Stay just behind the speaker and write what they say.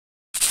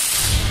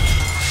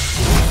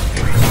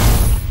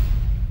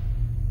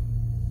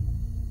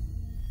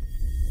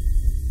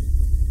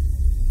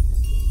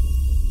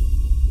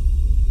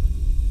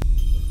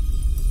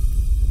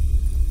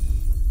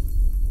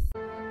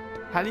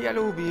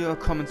Hallihallo, wir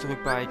kommen zurück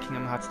bei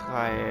Kingdom Hearts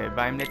 3.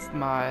 Beim letzten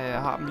Mal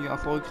haben wir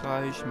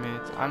erfolgreich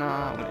mit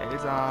Anna und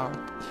Elsa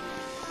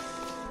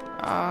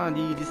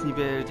die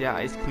Disney-Welt der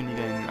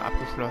Eiskönigin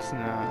abgeschlossen.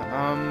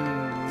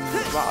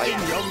 War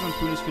eigentlich auch so ein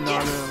schönes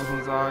Finale, muss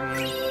man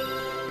sagen.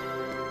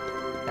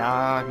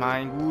 Ja, ich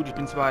meine, gut, ich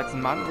bin zwar jetzt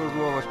ein Mann oder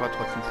so, aber es war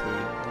trotzdem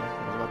schön.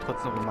 Es war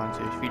trotzdem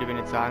romantisch. Viele werden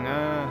jetzt sagen,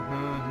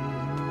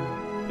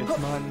 jetzt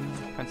Mann,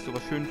 kannst du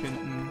was schön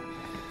finden.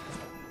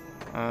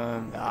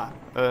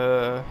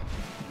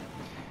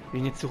 Wir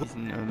werden jetzt zurück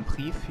einen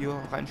Brief hier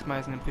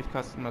reinschmeißen in den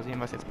Briefkasten, mal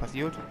sehen, was jetzt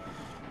passiert.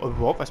 Ob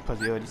überhaupt was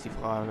passiert, ist die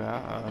Frage,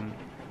 ja.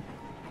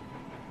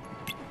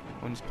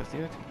 Und ist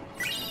passiert?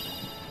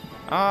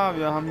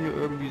 Wir haben hier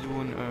irgendwie so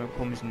einen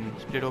komischen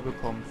Splitter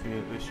bekommen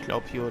für, ich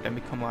glaube hier,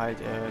 damit kann man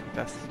halt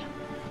das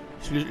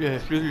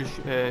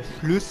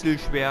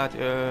Schlüsselschwert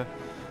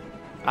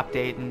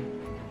updaten,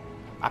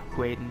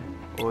 upgraden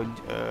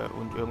und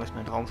irgendwas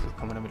mit dem Raumschiff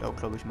kann man damit auch,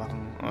 glaube ich,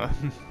 machen.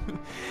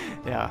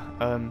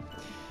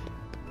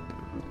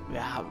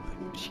 Ja,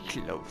 ich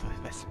glaube,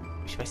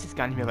 ich weiß jetzt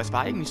gar nicht mehr, was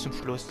war eigentlich zum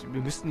Schluss.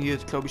 Wir müssten hier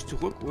jetzt, glaube ich,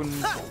 zurück und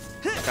da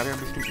gab ja einen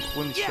bestimmten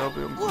Grund, ich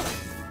glaube irgendwie.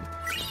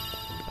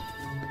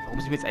 Warum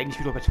sind wir jetzt eigentlich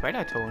wieder bei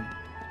Twilight Town?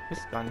 Ich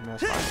weiß gar nicht mehr,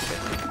 was war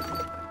eigentlich.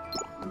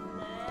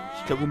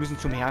 Ich glaube, wir müssen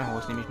zum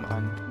Herrenhaus, nehme ich mal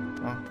an.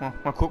 Ja,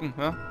 mal gucken,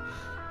 ja.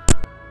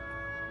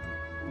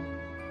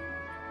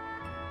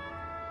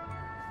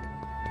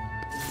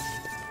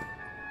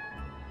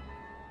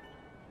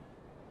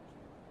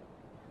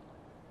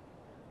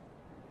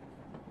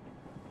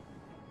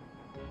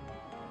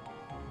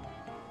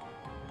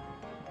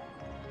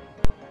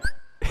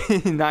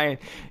 Nein,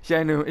 ich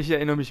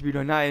erinnere mich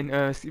wieder. Nein,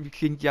 es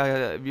klingt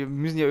ja, wir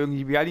müssen ja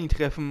irgendwie Merlin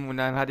treffen und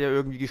dann hat er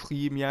irgendwie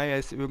geschrieben, ja, er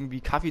ist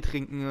irgendwie Kaffee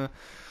trinken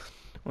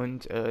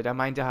und da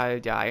meinte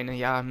halt der eine,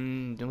 ja,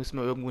 da muss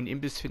man irgendwo einen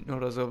Imbiss finden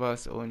oder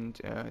sowas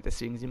und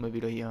deswegen sind wir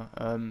wieder hier.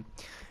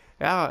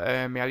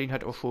 Merlin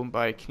hat auch schon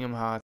bei Kingdom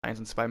Hearts 1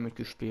 und 2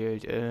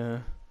 mitgespielt.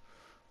 Ist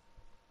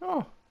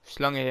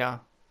lange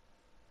her.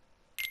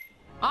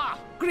 Ah,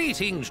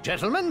 greetings,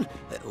 gentlemen.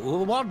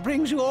 What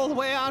brings you all the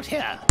way out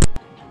here?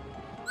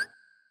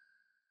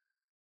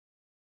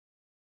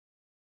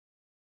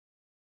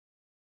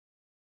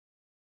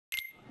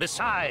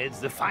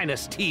 Besides the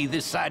finest tea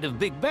this side of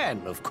Big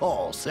Ben, of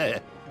course.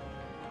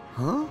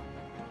 Huh?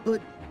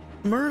 But,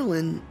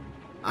 Merlin,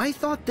 I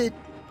thought that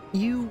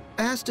you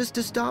asked us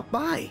to stop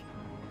by.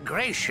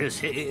 Gracious,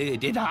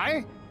 did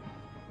I?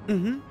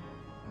 Mm-hmm.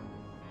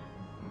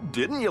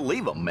 Didn't you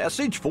leave a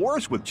message for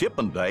us with Chip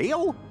and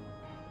Dale?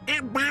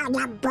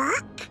 About a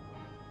book?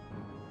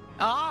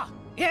 Ah,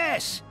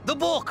 yes, the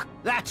book.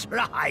 That's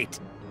right.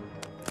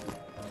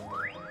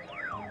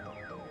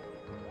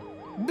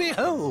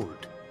 Behold.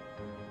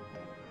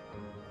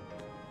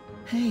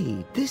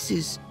 Hey, this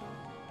is...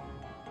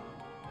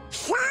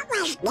 What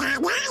was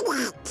that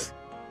on it?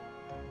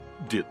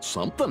 Did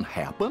something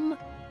happen?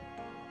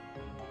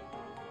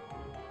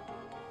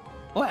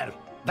 Well,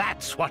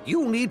 that's what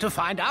you need to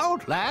find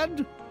out,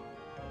 lad.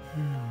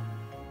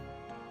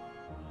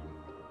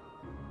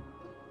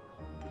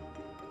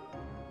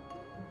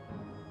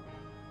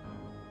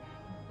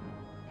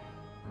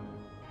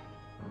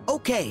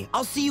 Okay,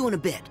 I'll see you in a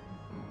bit.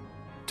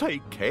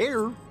 Take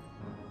care.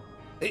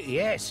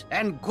 Yes,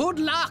 and good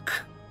luck.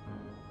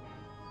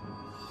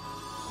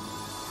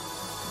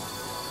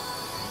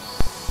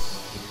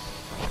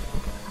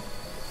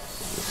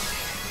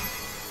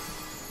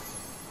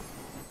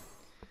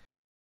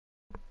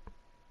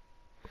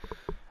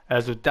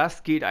 Also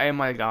das geht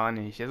einmal gar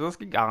nicht. Also das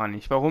geht gar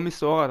nicht. Warum ist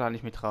Sora da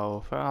nicht mit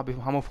drauf? Ja,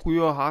 haben wir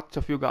früher hart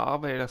dafür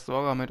gearbeitet, dass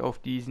Sora mit auf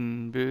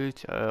diesem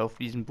Bild, auf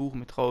diesem Buch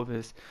mit drauf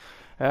ist.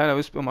 Ja, da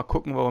müssen wir mal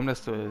gucken, warum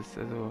das so ist.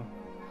 Also...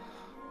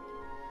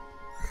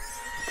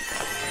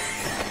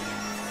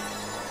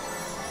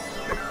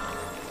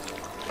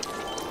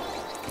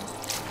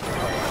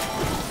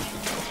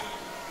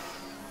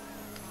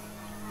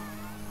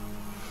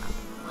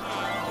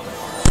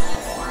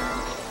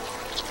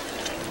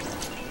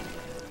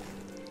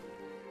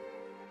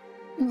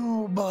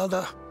 No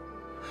bother.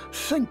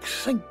 Sink,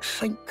 sink,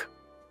 sink.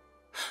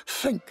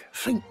 Sink,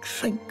 sink,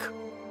 sink.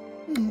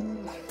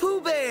 Pooh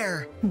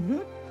Bear!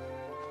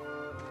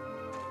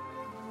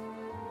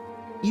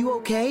 You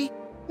okay?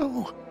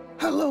 Oh,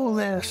 hello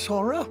there,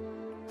 Sora.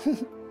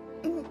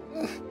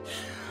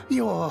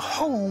 You're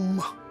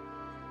home.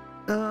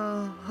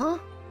 Huh?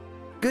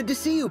 Good to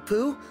see you,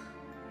 Pooh.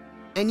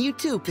 And you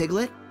too,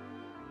 Piglet.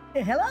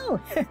 Hello.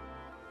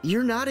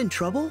 You're not in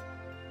trouble?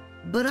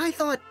 But I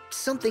thought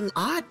something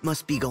odd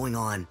must be going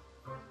on.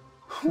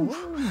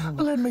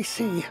 Let me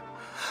see.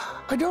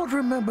 I don't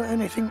remember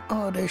anything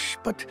oddish,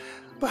 but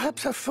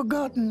perhaps I've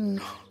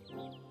forgotten.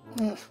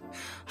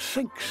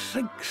 Sink,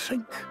 sink,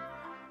 sink.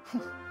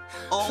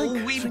 Oh,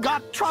 Sink, we've sink,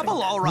 got trouble,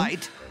 sink. all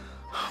right.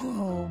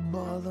 Oh,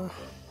 bother.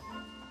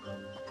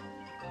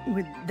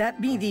 Would that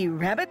be the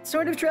rabbit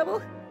sort of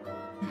trouble?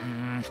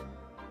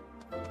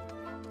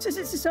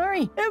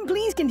 Sorry.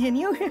 Please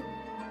continue.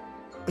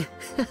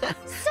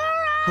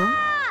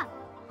 Sora!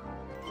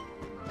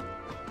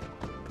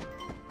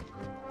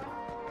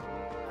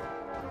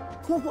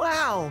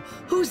 Wow,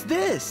 who's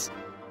this?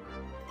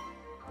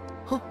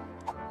 Huh?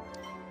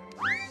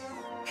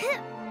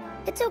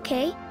 It's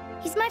okay.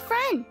 He's my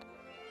friend.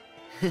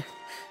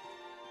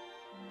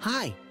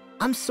 Hi,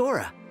 I'm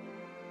Sora.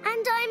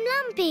 And I'm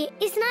Lumpy.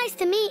 It's nice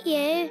to meet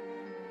you.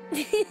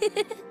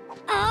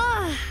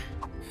 Ah.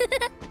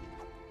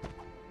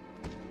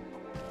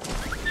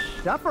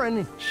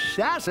 Suffering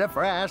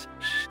sassafras.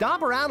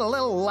 Stomp around a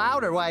little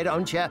louder, why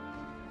don't you?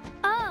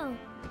 Oh.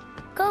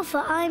 Go for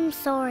I'm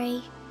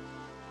sorry.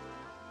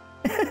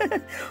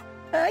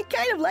 I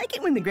kind of like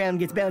it when the ground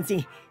gets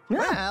bouncy.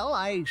 Well,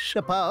 I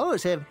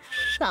suppose if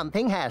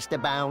something has to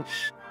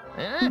bounce.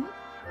 Huh?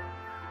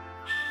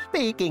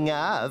 Speaking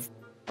of...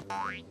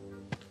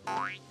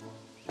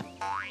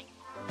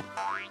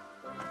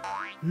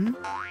 Hmm?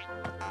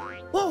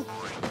 Whoa!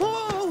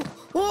 Whoa!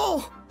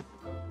 Whoa!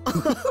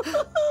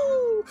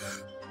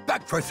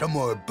 Back for some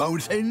more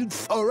bouncing,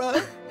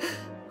 Sora?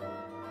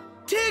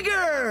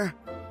 Tigger!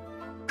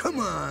 Come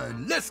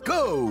on, let's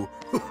go!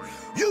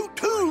 You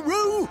too,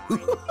 Roo!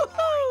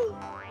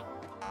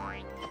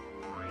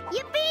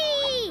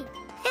 Yippee!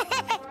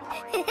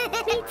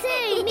 Me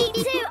too, me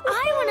too.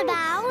 I want to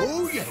bounce.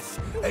 Oh, yes,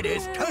 it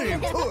is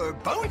time for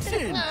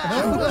bouncing!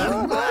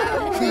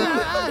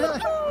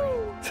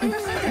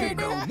 Say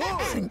no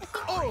more!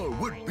 All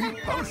would-be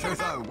bouncers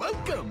are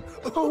welcome!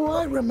 Oh,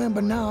 I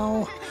remember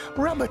now.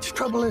 Rabbit's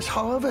trouble is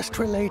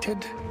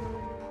harvest-related.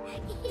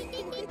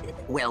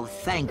 Well,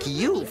 thank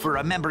you for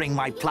remembering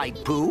my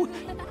plight, Pooh.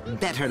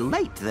 Better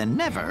late than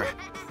never.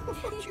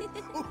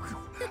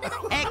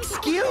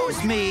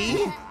 Excuse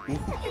me?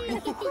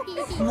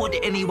 Would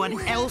anyone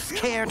else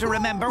care to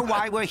remember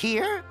why we're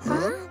here?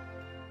 Huh?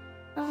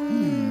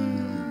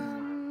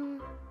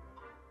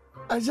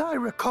 As I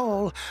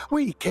recall,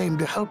 we came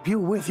to help you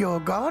with your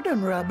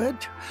garden,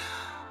 Rabbit.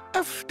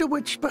 After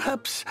which,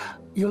 perhaps,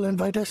 you'll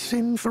invite us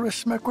in for a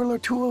smeckerel or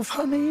two of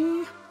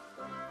honey?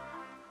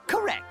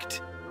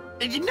 Correct.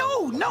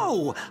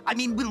 No! I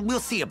mean, we'll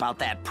see about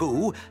that,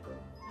 Pooh.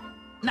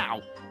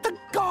 Now, the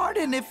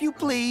garden, if you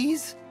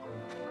please.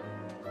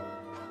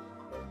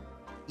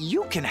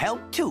 You can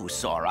help too,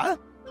 Sora.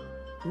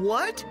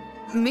 What?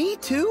 Me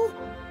too?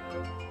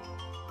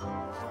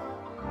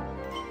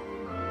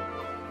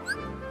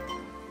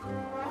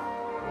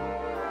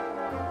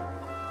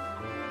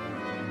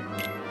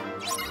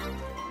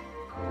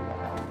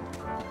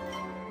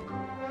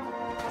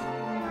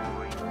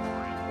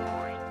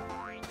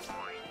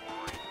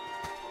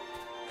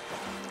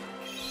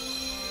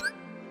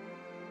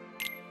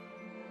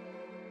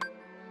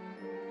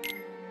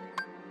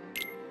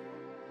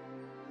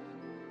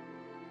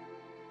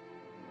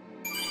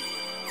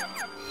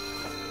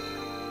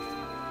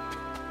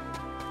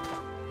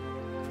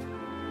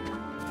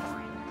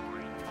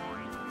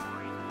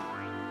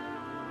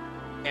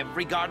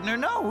 Every gardener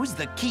knows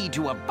the key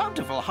to a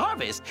bountiful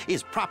harvest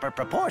is proper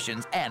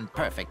proportions and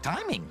perfect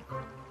timing.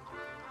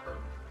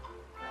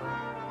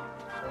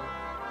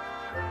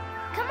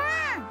 Come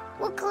on!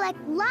 We'll collect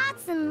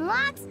lots and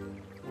lots.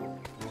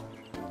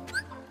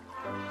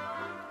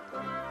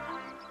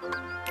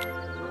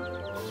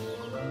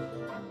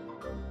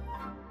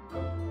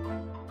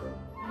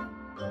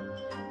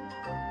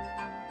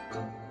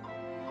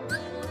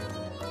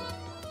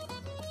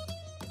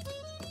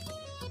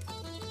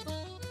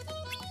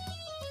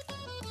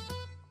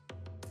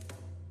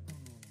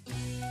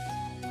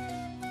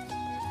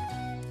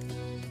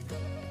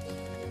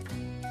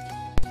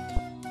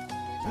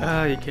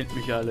 Ah, ihr kennt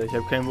mich alle. Ich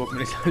habe keinen Bock, mir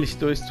das alles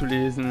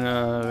durchzulesen.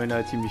 Bin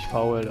da ziemlich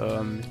faul.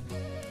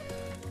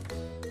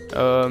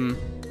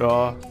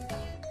 Ja,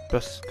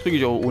 das kriege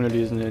ich auch ohne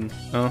Lesen hin.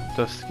 Ja,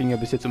 das ging ja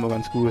bis jetzt immer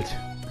ganz gut.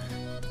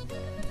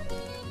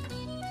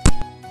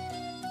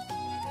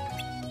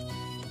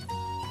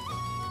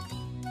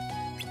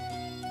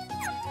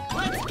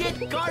 Let's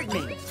get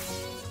gardening!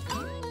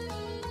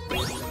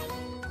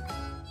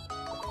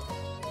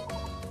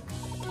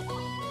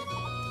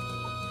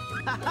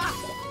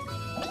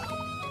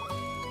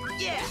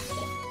 Yeah!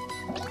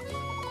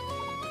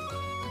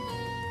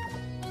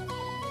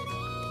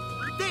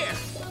 There!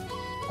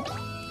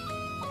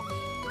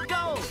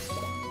 Go!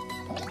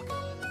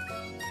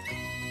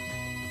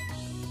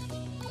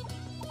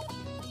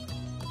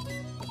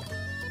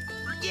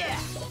 Yeah!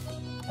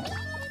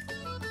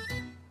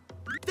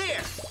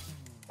 There!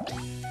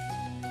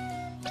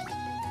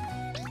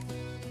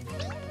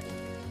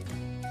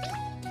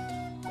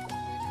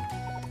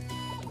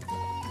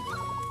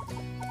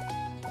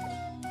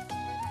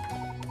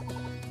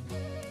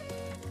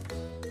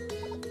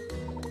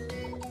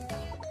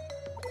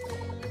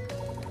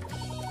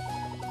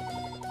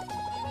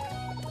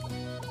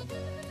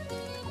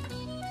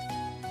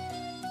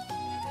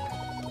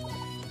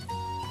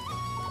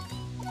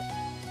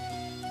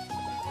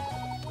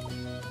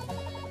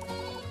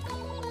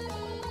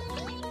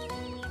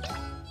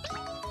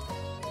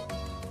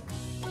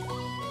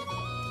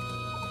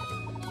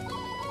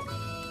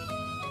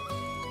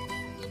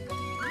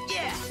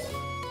 Yeah!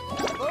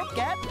 Look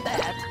at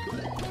that!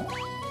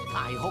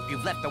 I hope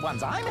you've left the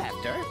ones I'm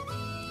after.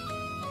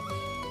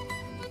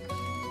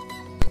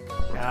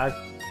 Ja,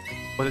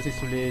 das nicht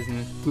zu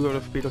lesen. Früher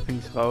oder später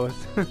finde ich es raus.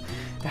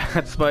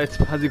 Hat zwar jetzt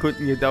ein paar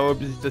Sekunden gedauert,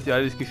 bis ich das hier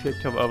alles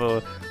geschickt habe,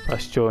 aber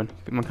passt schon.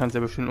 Man kann es ja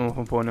bestimmt immer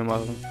von vorne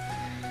machen.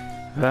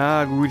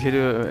 Ja gut,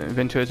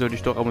 eventuell sollte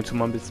ich doch ab und zu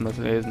mal ein bisschen was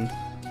lesen.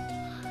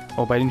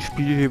 Auch bei den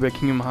Spielen hier bei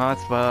Kingdom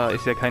Hearts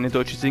ist ja keine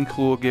deutsche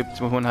Synchro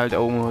gibt, muss man halt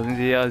auch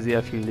sehr,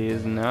 sehr viel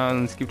lesen. Ja?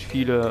 Und es gibt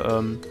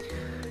viele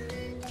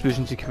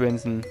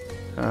Zwischensequenzen.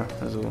 Ja,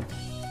 also.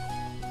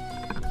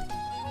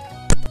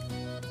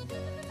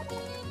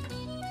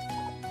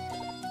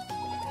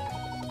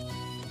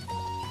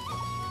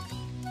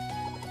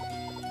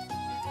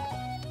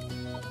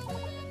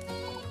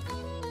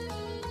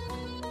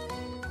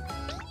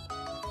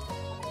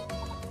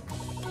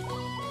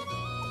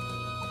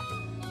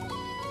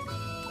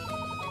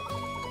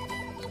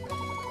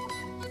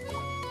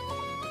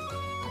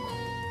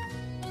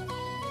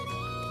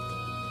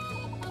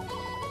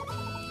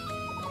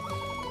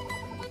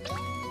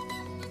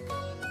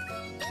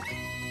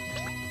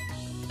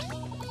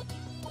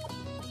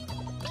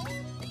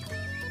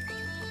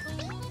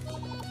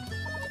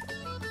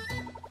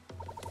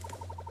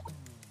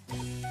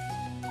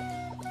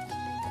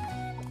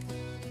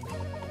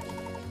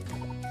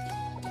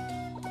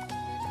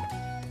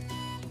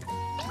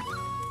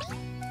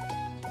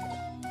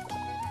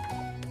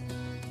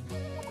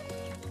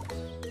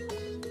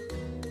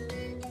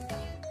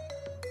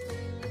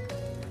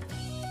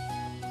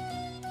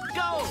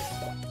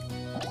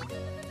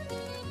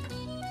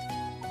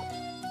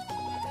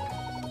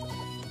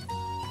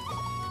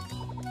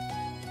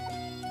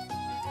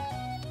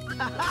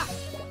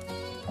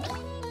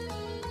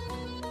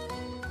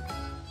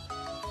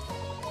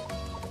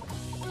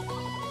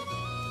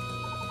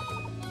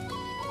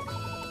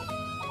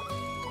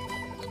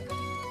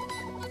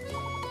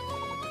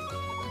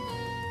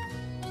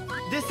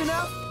 This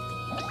enough?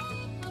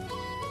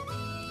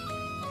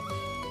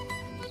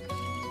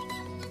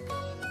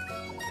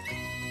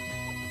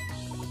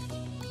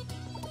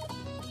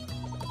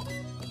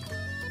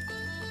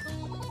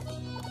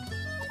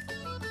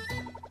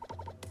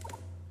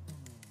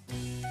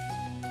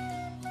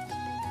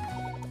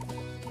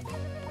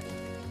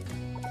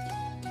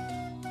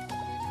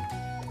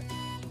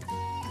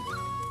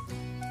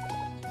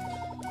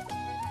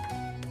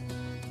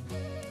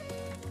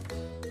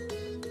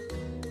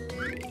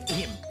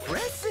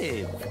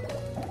 Impressive.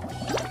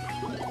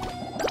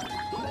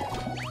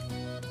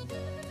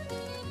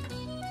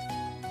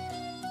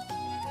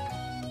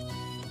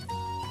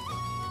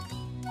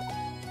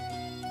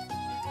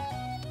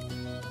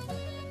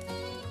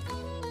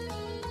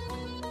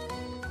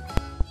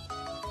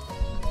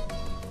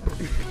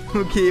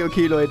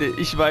 Okay, Leute,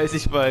 ich weiß.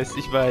 Ich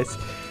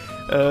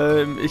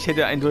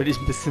hätte eindeutig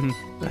ein bisschen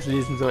was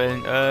lesen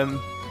sollen.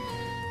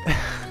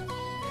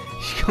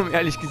 Ich komme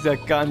ehrlich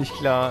gesagt gar nicht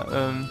klar.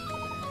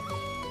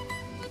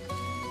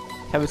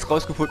 Ich habe jetzt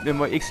rausgefunden, wenn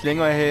man X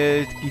länger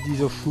hält, geht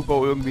dieser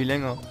Schuhbau irgendwie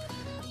länger.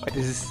 Das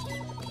ist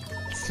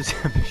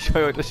total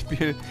bescheuert, das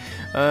Spiel.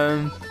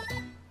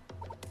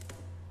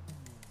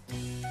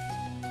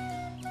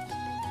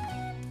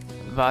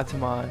 Warte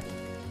mal.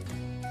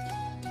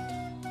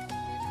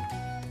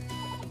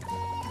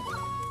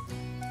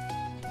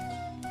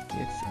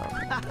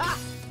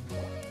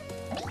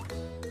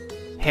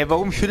 Hä,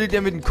 warum schüttelt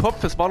der mit dem Kopf?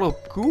 Das war doch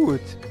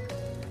gut.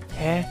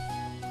 Hä?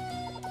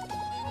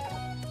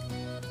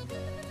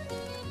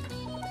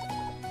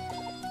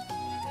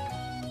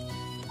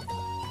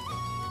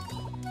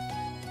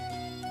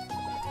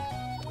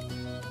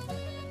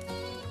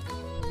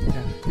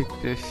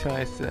 Verfickte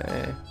Scheiße,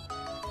 ey.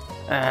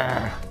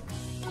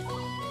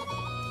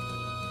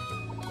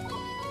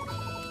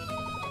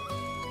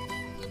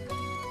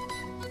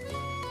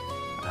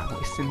 Wo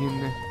ist denn hier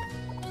ne?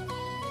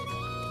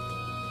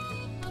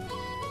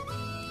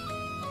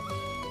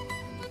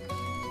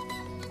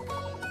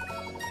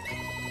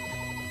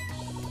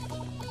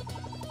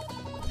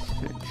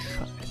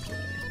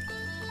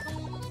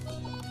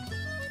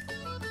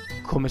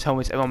 Komm, jetzt hauen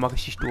wir jetzt einfach mal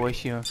richtig durch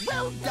hier.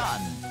 Well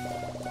done.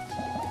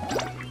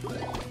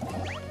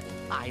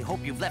 I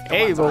hope you've left the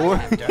Ey, ones I warum?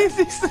 have done.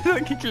 Siehst du, das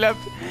hat geklappt.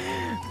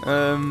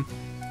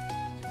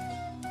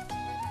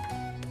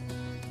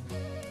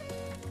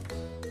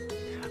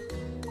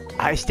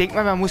 Ich denke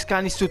mal, man muss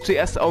gar nicht so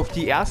zuerst auf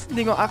die ersten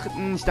Dinger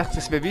achten. Ich dachte,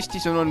 das wäre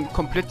wichtig, sondern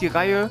komplett die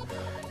Reihe.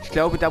 Ich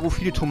glaube, da wo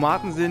viele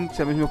Tomaten sind,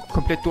 da müssen wir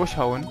komplett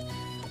durchhauen.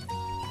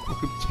 Wo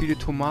gibt es viele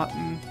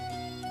Tomaten?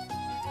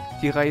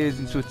 Die Reihe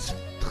sind so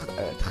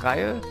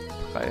drei?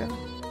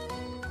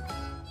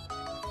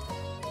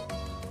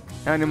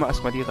 Ja, nehmen wir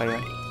erstmal die Reihe.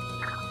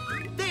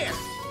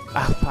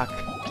 Ach, fuck.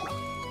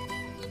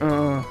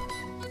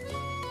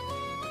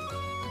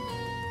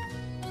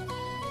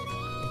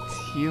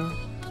 Jetzt hier.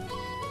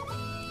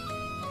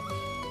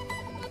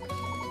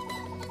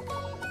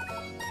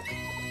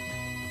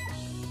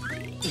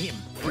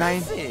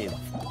 Nein.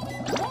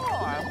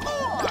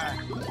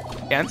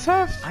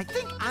 Ernsthaft? I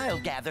think I'll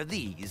gather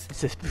these.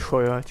 Ist das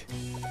bescheuert?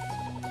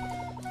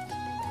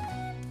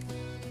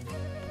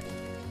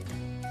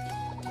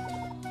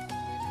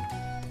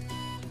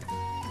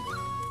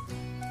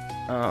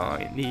 Oh,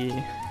 nee.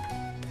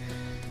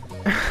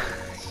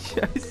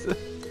 Scheiße.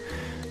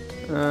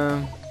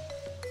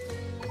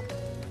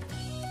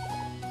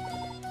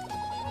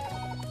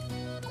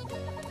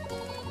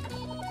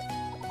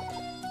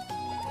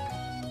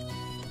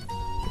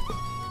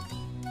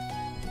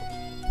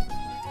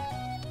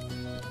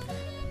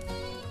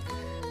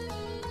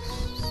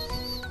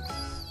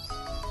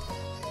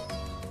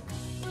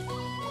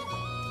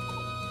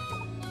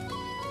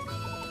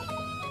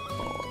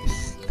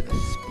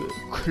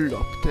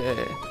 Bekloppt,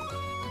 ey.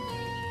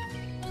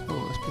 Oh,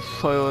 was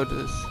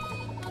Bescheuertes.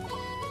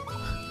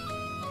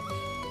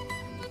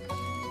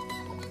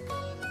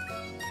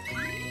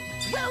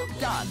 Well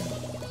done.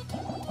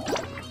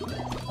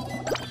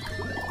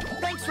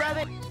 Thanks,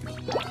 Rabbit.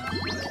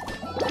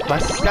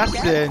 Was ist das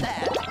denn?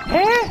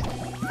 Hä?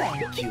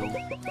 Thank you.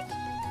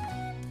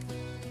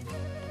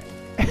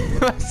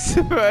 Was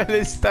zur Hölle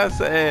ist das,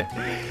 ey?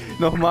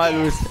 Nochmal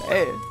los,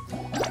 ey.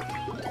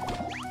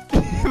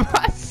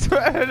 Was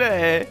zur Hölle,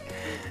 ey?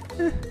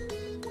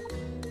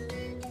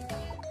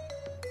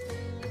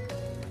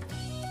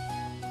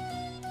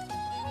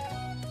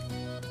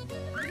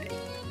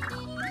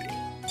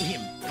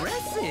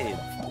 Impressive.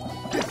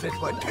 This is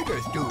what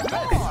tigers do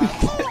best.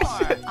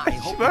 I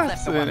hope you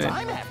left the ones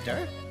I'm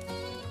after.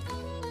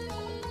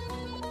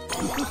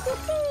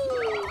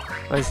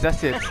 Was ist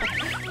das jetzt?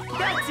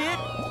 That's it.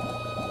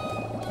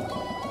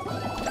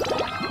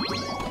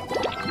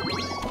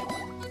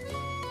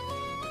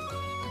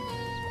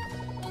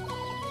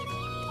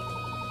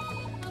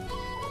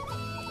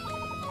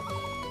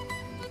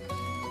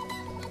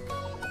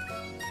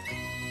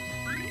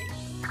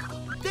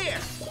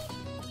 There.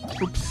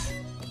 Ups.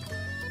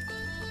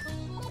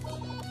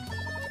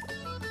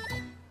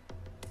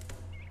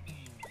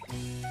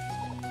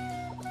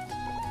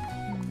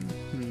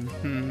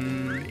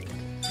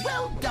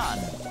 Well done.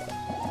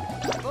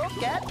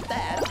 Look at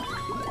that.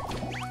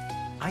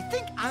 I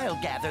think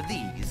I'll gather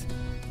these.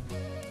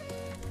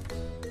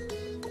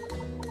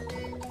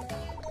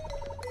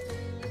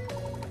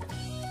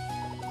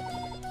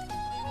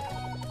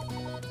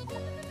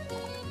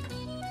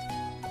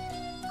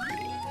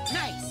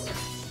 Nice.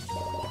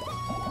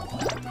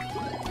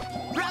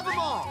 Grab them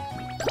all.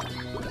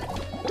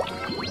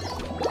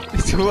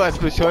 So was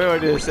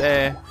Bescheuertes,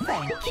 ey.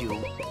 Thank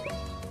you.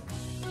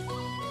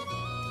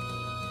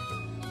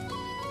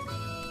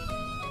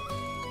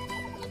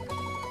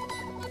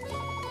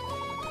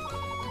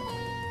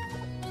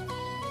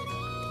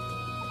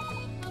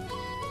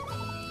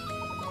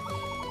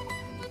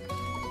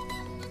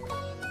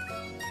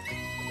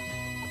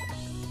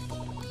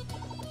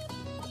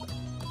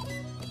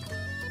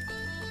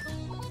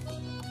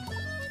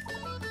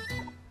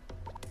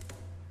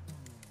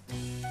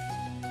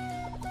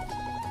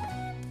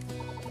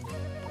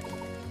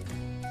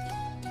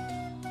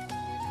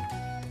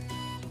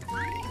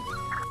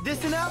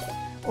 This enough?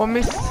 Oh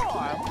Mist.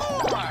 More,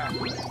 more.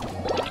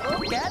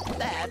 Look at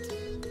that.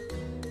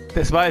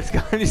 Das war jetzt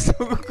gar nicht so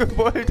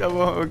gewollt,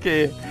 aber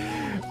okay.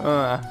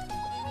 Ah.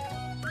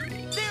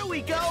 There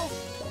we go.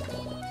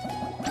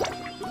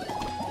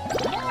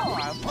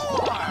 More,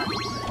 more.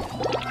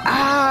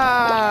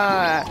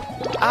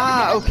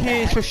 Ah,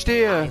 okay, ich I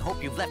verstehe.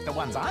 hope you've left the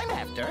ones I'm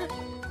after.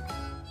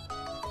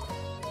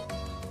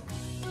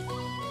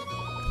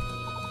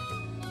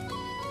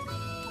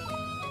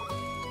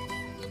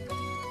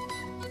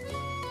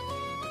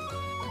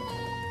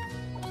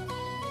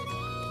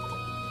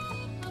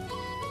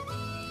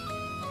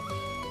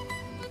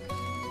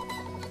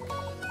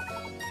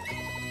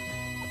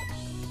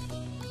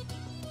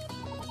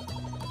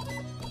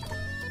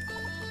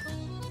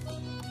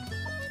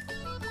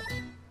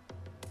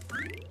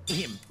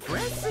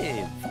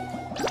 Impressive.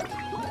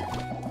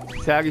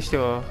 Sag ich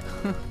doch.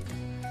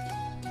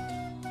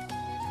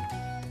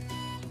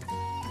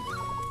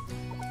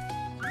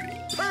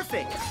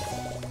 Perfect.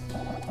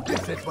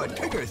 This is what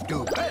tigers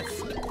do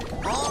best.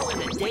 All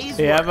in a day's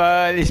Ja, work.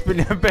 aber ich bin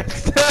der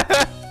Beste.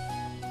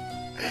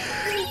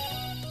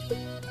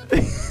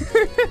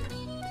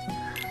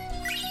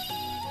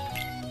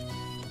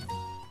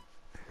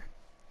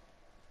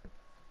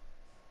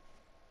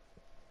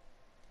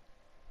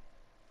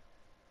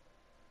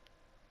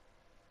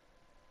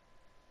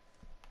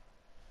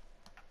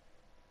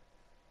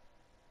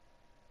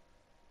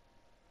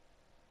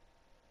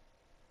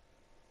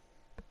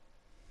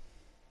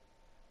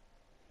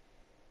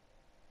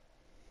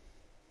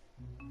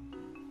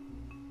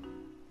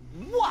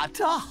 What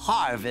a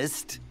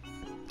harvest.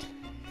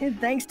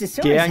 Thanks to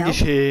Sora's Gern help.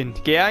 geschehen,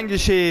 gern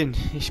geschehen.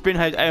 Ich bin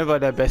halt einfach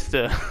der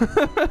Beste.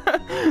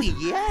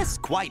 Yes,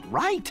 quite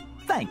right.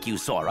 Thank you,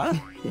 Sora.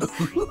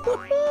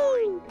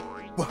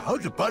 Well,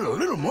 how's about a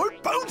little more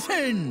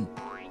bouncing?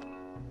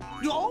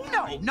 Oh,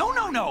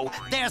 no.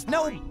 There's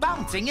no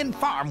bouncing in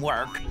farm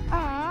work.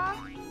 Aw,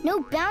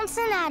 no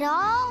bouncing at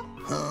all?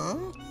 Huh?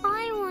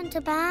 I want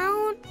to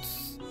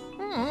bounce.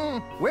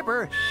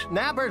 Whipper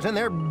snappers and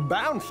they're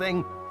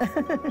bouncing.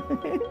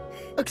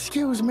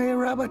 Excuse me,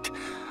 Rabbit.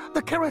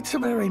 The carrots are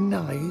very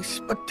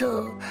nice, but,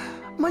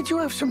 might you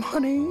have some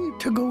honey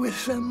to go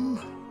with them?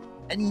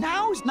 And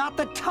now's not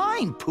the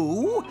time,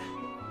 Pooh.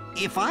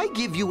 If I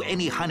give you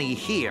any honey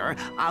here,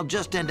 I'll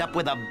just end up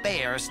with a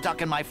bear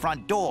stuck in my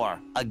front door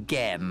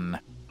again.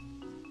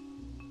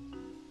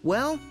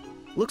 Well,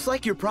 looks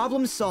like your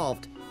problem's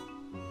solved.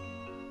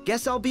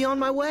 Guess I'll be on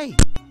my way.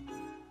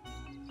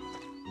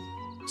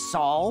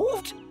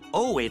 Solved?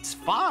 Oh, it's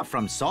far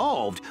from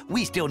solved.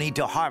 We still need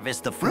to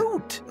harvest the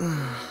fruit.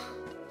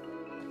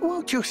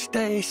 Won't you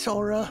stay,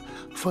 Sora,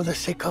 for the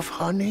sake of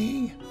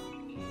honey?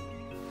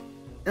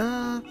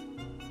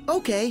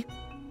 Okay.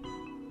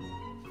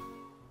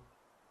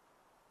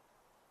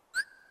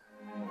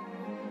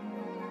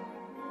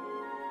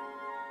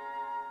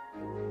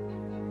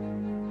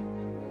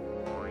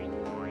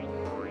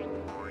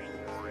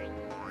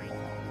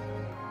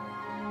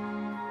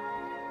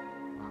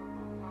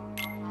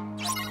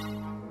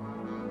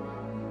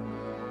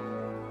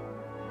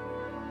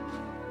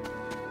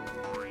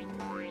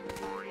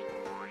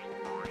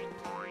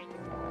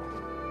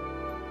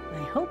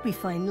 I hope we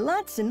find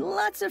lots and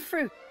lots of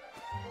fruit.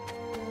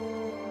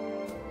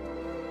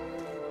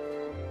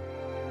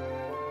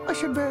 I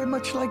should very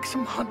much like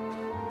some honey.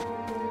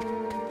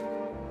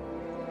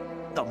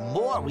 The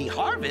more we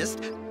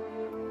harvest,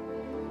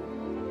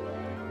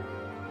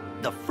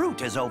 the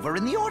fruit is over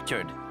in the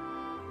orchard.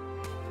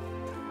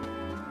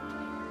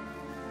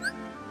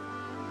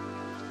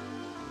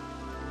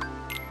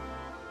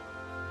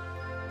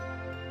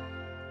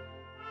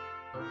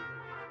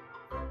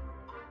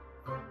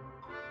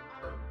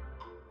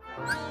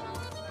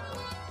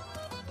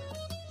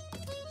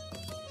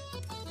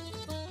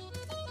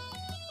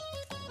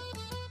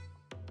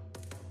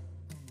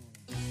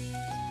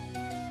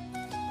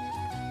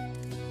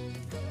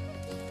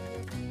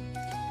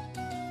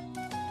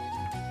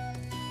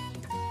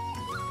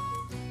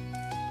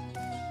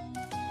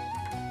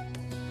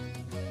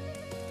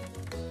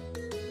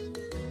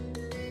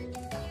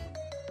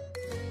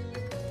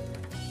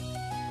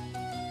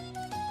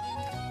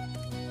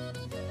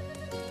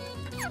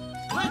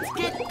 Let's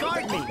get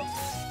gardening.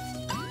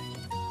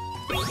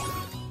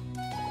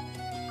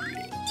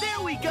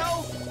 There we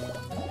go!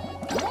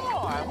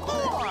 More,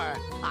 more!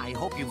 I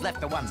hope you've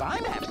left the ones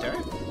I'm after.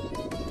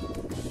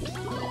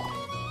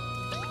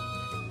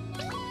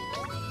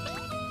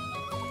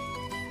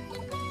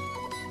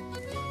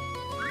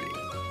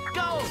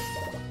 Go!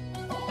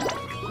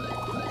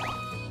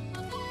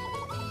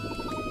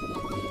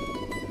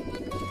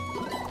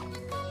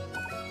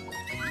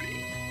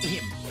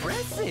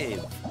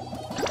 Impressive!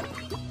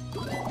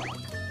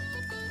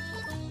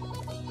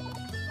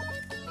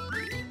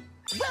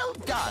 Well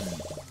done!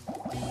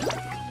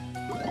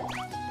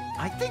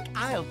 I think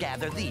I'll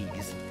gather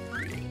these.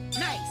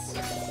 Nice.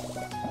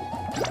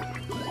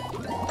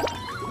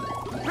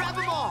 Grab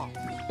them all.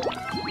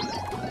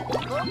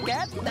 Look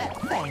at that.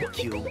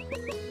 Thank you.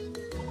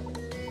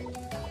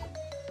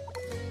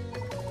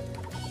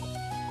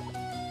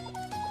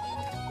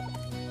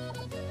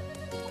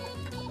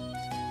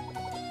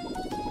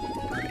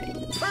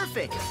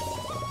 Perfect.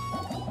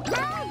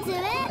 I'll do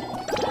it.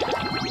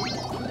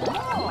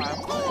 More,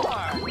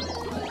 more!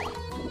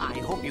 I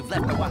hope you've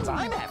left the ones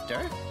I'm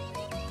after.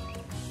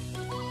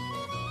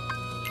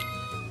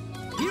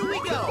 Here we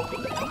go.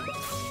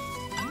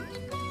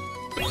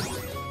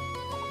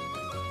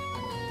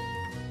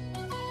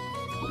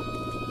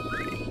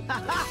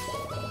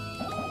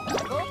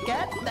 Look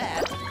at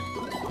that.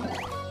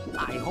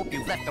 I hope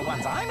you've left the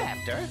ones I'm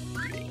after.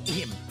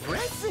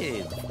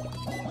 Impressive.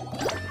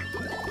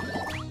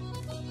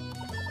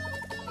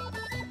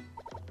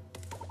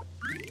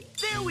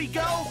 There we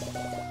go.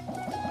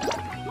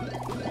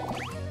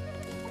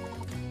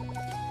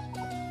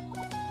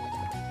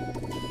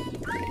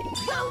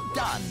 Well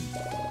done.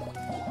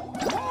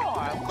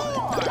 More,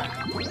 more!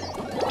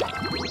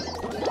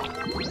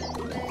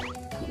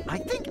 I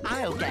think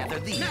I'll gather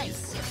these.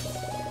 Nice.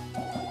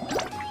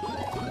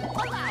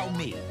 Allow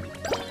me.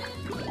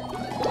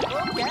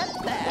 Look at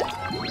that.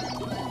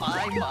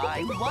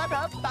 My, what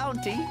a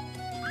bounty.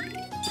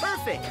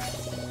 Perfect.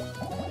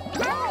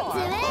 I'll do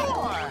it.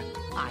 More!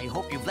 I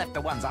hope you've left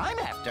the ones I'm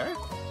after.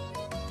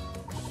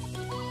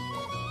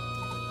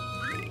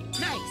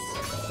 Nice.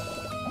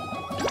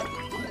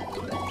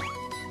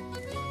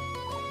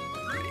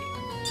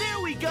 There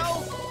we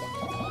go.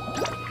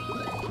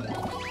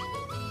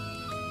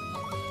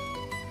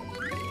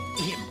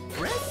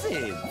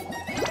 Impressive.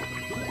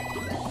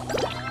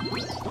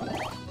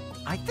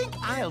 I think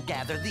I'll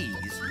gather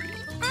these.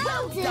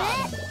 I'll do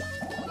Done. it.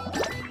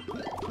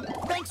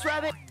 Thanks,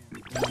 Rabbit.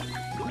 Look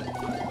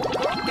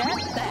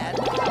at that.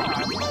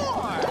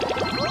 More.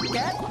 Look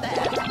at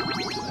that.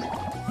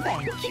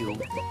 Thank you.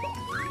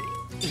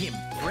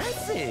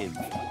 Impressive.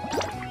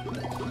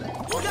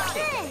 Got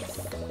it. This.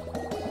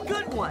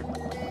 Good one.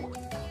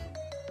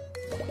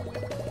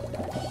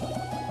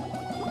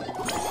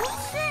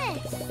 What's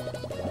this?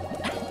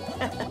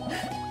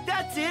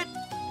 That's it.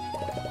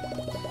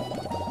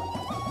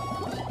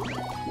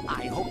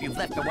 I hope you've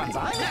left the ones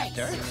I'm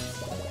after.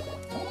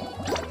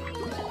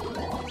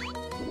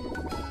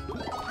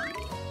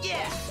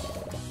 Yeah.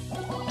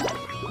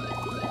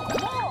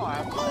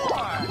 More,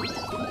 more!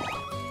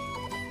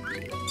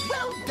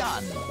 Well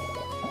done!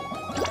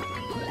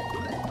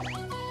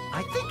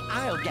 I think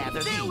I'll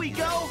gather these. There we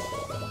go!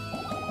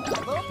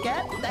 Look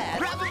at that.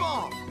 Grab them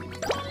all!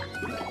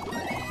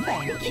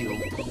 Thank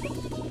you.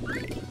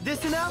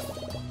 This enough?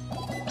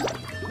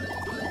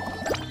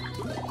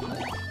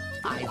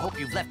 I hope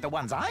you've left the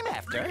ones I'm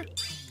after.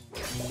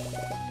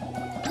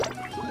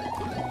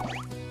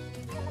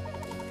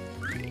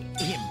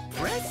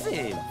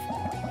 Impressive.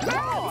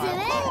 More.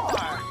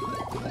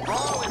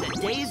 All in a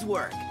day's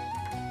work.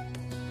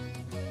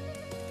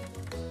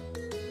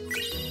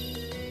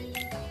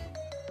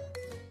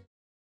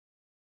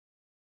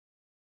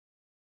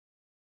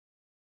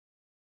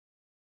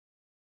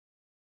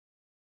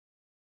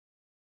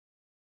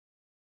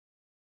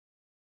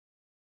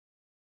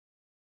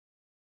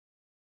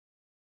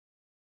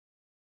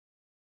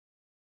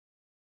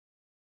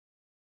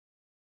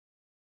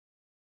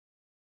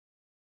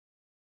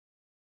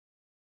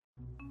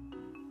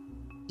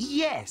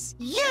 Yes,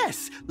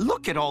 yes!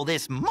 Look at all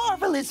this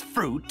marvelous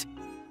fruit.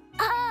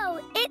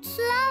 Oh, it's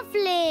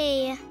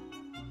lovely.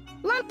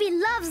 Lumpy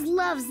loves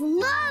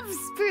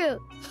fruit.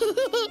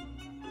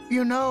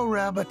 You know,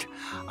 Rabbit,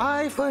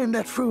 I find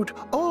that fruit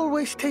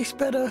always tastes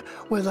better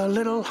with a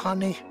little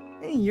honey.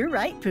 You're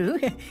right, Pooh.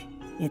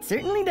 It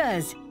certainly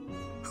does.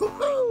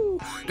 Hoo-hoo!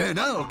 Then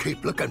I'll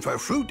keep looking for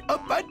fruit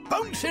up at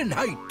bouncing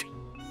height.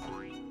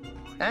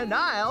 And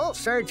I'll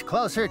surge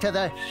closer to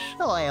the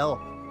soil.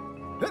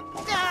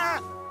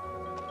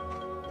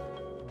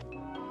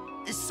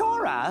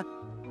 Sora,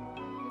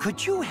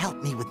 could you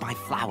help me with my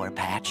flower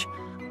patch?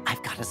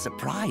 I've got a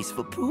surprise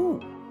for Pooh.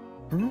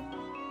 Hmm?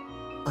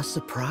 A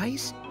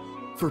surprise?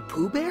 For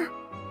Pooh Bear?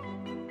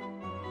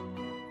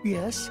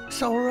 Yes,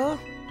 Sora?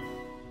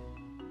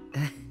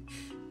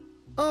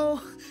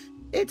 Oh,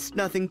 it's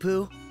nothing,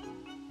 Pooh.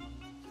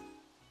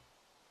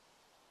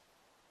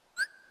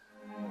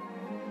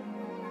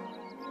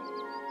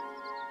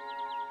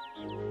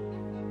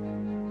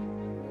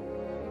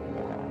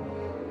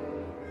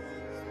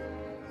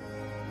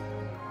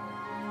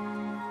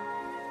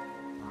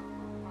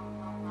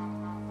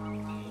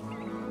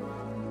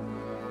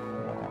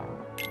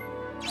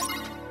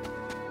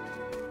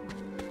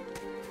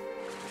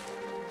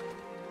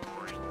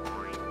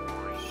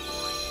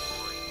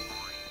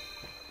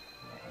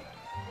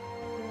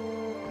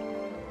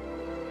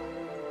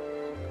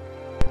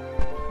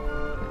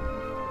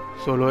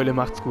 So Leute,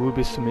 macht's gut,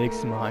 bis zum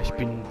nächsten Mal. Ich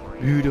bin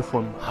müde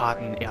vom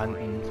harten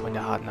Ernten, von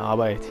der harten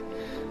Arbeit.